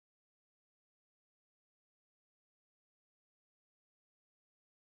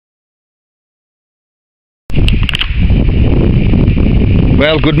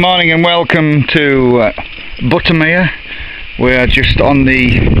Well, good morning and welcome to Buttermere. We are just on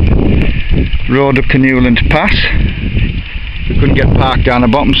the road up to Newland Pass. We couldn't get parked down the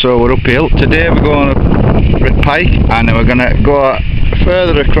bottom, so we're uphill. Today we're going up Red Pike, and then we're going to go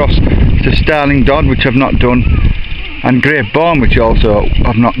further across to Starling Dodd, which I've not done, and Borne, which also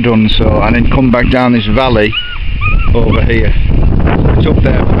I've not done, and then come back down this valley over here. It's up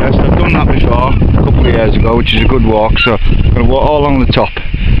there first. I've done that before a couple of years ago, which is a good walk, so I'm going to walk all along the top.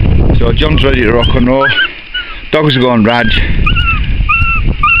 So John's ready to rock and roll, dogs are going rag.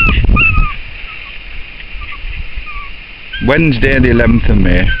 Wednesday the 11th of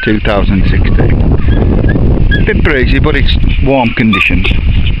May 2016. A bit breezy, but it's warm conditions,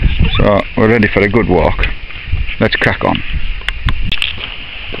 so we're ready for a good walk. Let's crack on.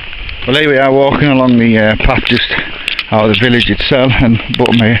 Well, here we are walking along the path just out of the village itself, and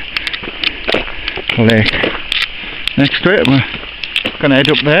Buttermere Lake next to it. We're going to head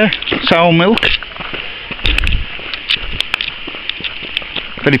up there. Sour milk,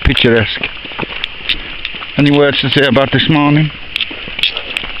 very picturesque. Any words to say about this morning?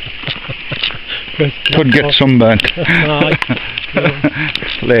 Could get sunburnt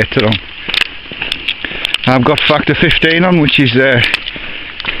later on. I've got factor 15 on, which is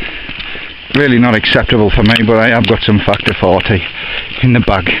really not acceptable for me, but I have got some factor 40 in the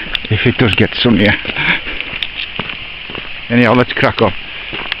bag if it does get sunnier. Anyhow, let's crack on.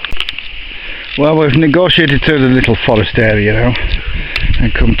 Well, we've negotiated through the little forest area now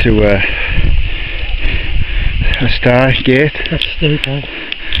and come to a star gate. That's steep, eh?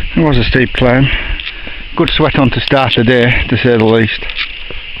 It was a steep climb. Good sweat on to start the day, to say the least.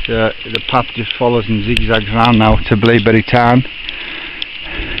 The path just follows and zigzags around now to Blueberry Tarn,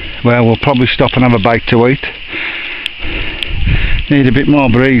 where we'll probably stop and have a bite to eat. Need a bit more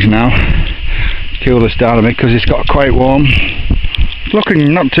breeze now, cool us down a bit, because it's got quite warm. It's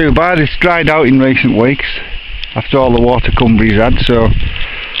looking not too bad. It's dried out in recent weeks after all the water Cumbria's had, so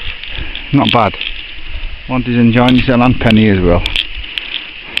not bad. Monty's enjoying himself, and Penny as well.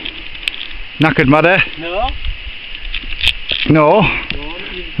 Knackered, Madder? No. No?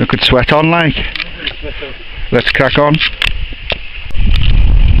 Look at sweat on like. Let's crack on.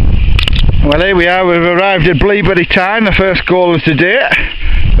 Well, here we are. We've arrived at Blueberry Tarn, the first goal of today.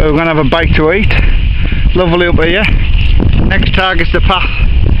 We're going to have a bite to eat. Lovely up here. Next target's the path,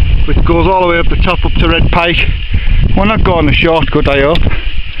 which goes all the way up the top up to Red Pike. We're not going a shortcut, I hope.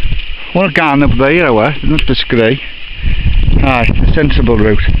 We're going up there, however, not the scree. Aye, a sensible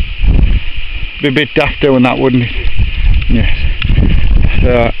route. Be a bit daft doing that, wouldn't it? Yes.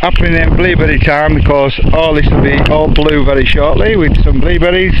 So, happily named Blueberry Tarn because all this will be all blue very shortly with some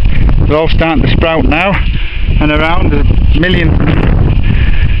blueberries. They're all starting to sprout now and around a million.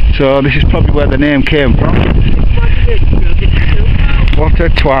 So this is probably where the name came from. What a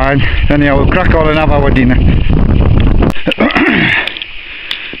twine. Anyhow, we'll crack on and have our dinner.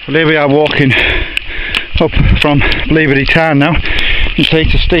 Well, here we are walking up from Blueberry Tarn now. You see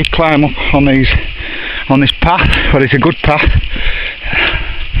it's a steep climb up on this path, but it's a good path.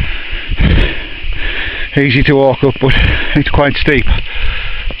 Easy to walk up, but it's quite steep.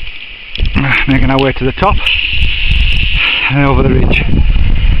 Making our way to the top and over the ridge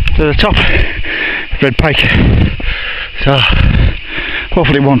to the top, Red Pike. So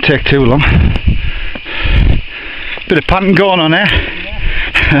hopefully it won't take too long. Bit of panting going on there.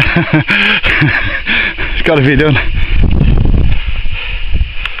 It's got to be done.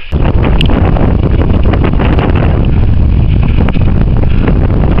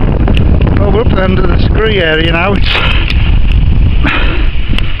 Well, we're up under the scree area now. It's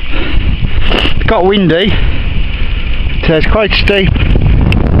got windy, so it's quite steep,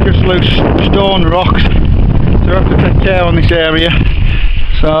 just loose stone rocks, so we have to take care on this area.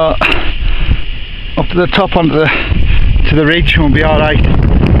 So up to the top onto the ridge will be alright.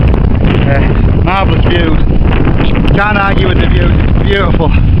 Marvellous views, can't argue with the views, it's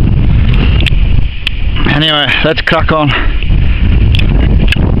beautiful. Anyway, let's crack on.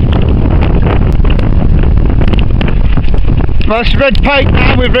 Well, it's Red Pike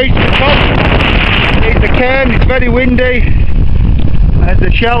now, we've reached the top. It's the cairn, it's very windy. There's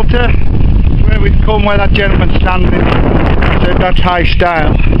the shelter where we've come, where that gentleman's standing. So that's high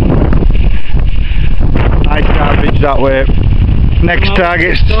style. High style ridge that way. Next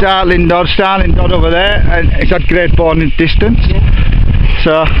target, Starling Dodd over there, and it's at Great Borne in distance.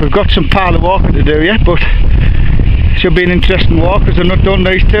 So we've got some parlour walking to do yet, but should be an interesting walk because I've not done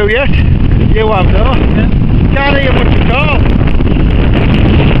these two yet. You have though. Can't hear much at all.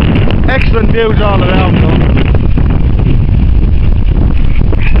 Excellent views all around though.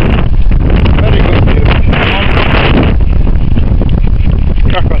 Very good view.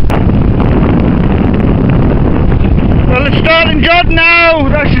 go,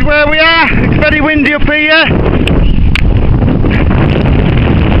 this is where we are. It's very windy up here.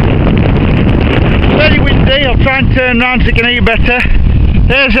 Very windy, I'll try and turn round so you can hear better.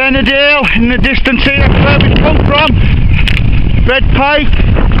 There's Ennerdale in the distance here, that's where we've come from. Red Pike.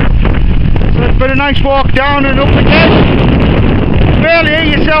 So it's been a nice walk down and up again. Barely hear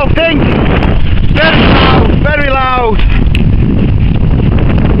yourself think. Very loud, very loud.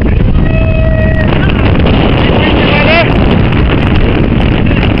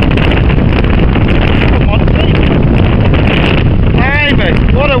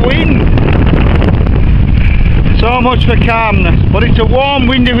 What a wind! So much for calmness, but it's a warm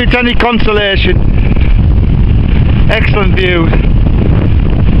wind if it's any consolation. Excellent views.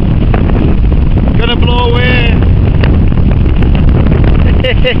 Gonna blow away.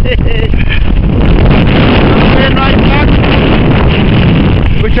 Going right back,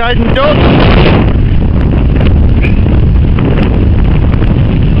 which I hadn't done.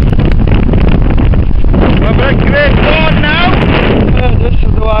 We're at Great Borne now.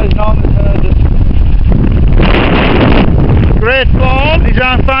 Otherwise known as herders. Great Borne is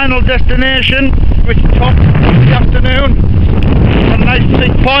our final destination, which top of the afternoon. A nice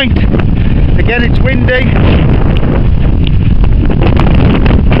big point. Again, it's windy.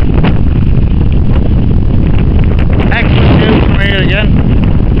 Excellent view from here again.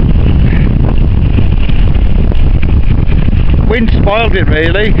 Wind spoiled it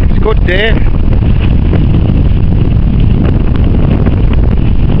really. It's a good day.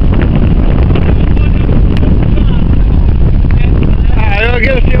 I'll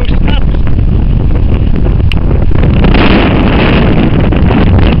get a few snaps.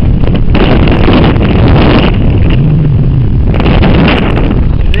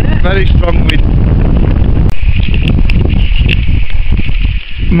 Very strong wind.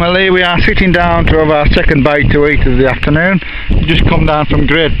 Well, here we are sitting down to have our second bite to eat of the afternoon. We've just come down from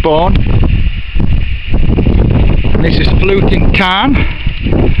Great Borne. And this is fluting carn.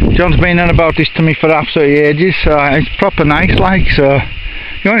 John's been on about this to me for absolutely ages, so it's proper nice like. So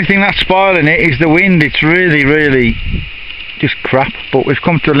the only thing that's spoiling it is the wind. It's really just crap, but we've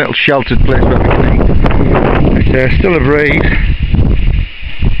come to a little sheltered place where we can eat. It's still a breeze.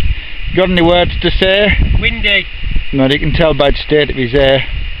 Got any words to say? Windy. No, you can tell by the state of his hair.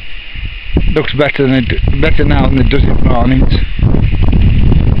 Looks better now than it does in mornings.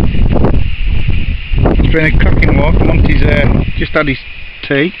 It's been a cracking walk. Monty's just had his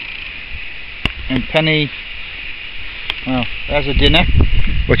tea, and Penny, well, there's a dinner,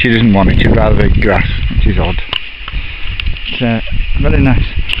 but she doesn't want it. She'd rather eat grass, which is odd. It's very nice.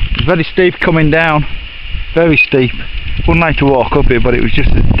 It's very steep coming down, very steep. Wouldn't like to walk up it, but it was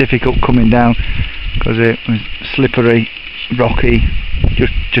just difficult coming down because it was slippery, rocky,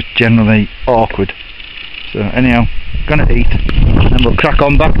 just generally awkward. So anyhow, gonna eat, and we'll crack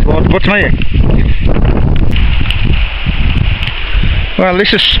on back towards Buttermere. Well,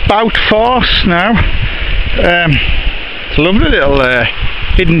 this is Spout Force now. It's a lovely little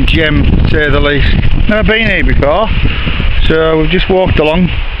hidden gem, to say the least. Never been here before, so we've just walked along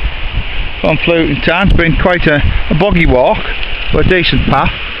on Fluting Tarn. It's been quite a boggy walk, but a decent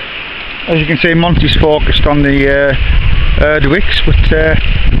path. As you can see, Monty's focused on the Erdwicks, but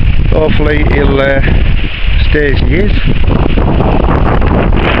hopefully he'll stay as he is.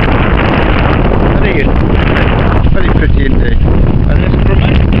 Very pretty indeed. And this from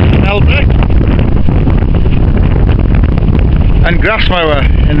Elbury and Grassmower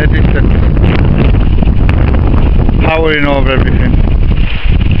in the distance, powering over everything.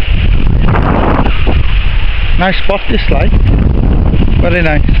 Nice spot this like, very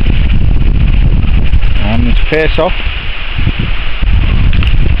nice. And it's face off.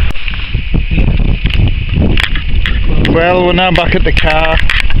 Well, we're now back at the car,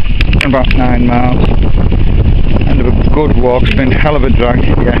 about 9 miles. End of a good walk. It's been a hell of a drag,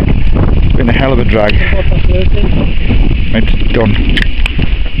 yeah. It's been a hell of a drag. It's done.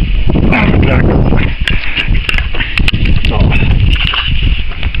 Hell of a drag.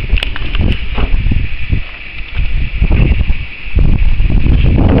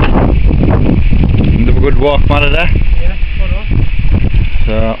 End of a good walk, matter there. Yeah, spot on.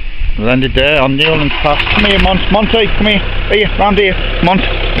 So, we'll end it there on Newland Pass. Come here, Monty, come here. Here, round here.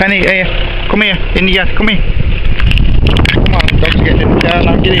 Penny, here. Come here, in the yard, come here. Come on, dogs get in the car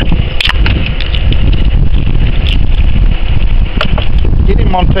now, get in. Get in,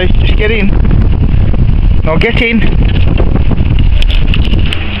 Monty, just get in. No, get in.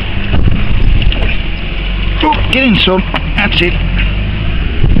 Oh, get in, son. That's it.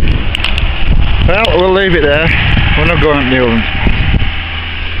 Well, we'll leave it there. We're not going up Newland.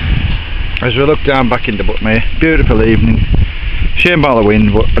 As we look down back into Buttermere, beautiful evening. Shame about the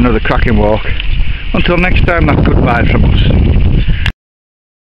wind, but another cracking walk. Until next time, that's goodbye from us.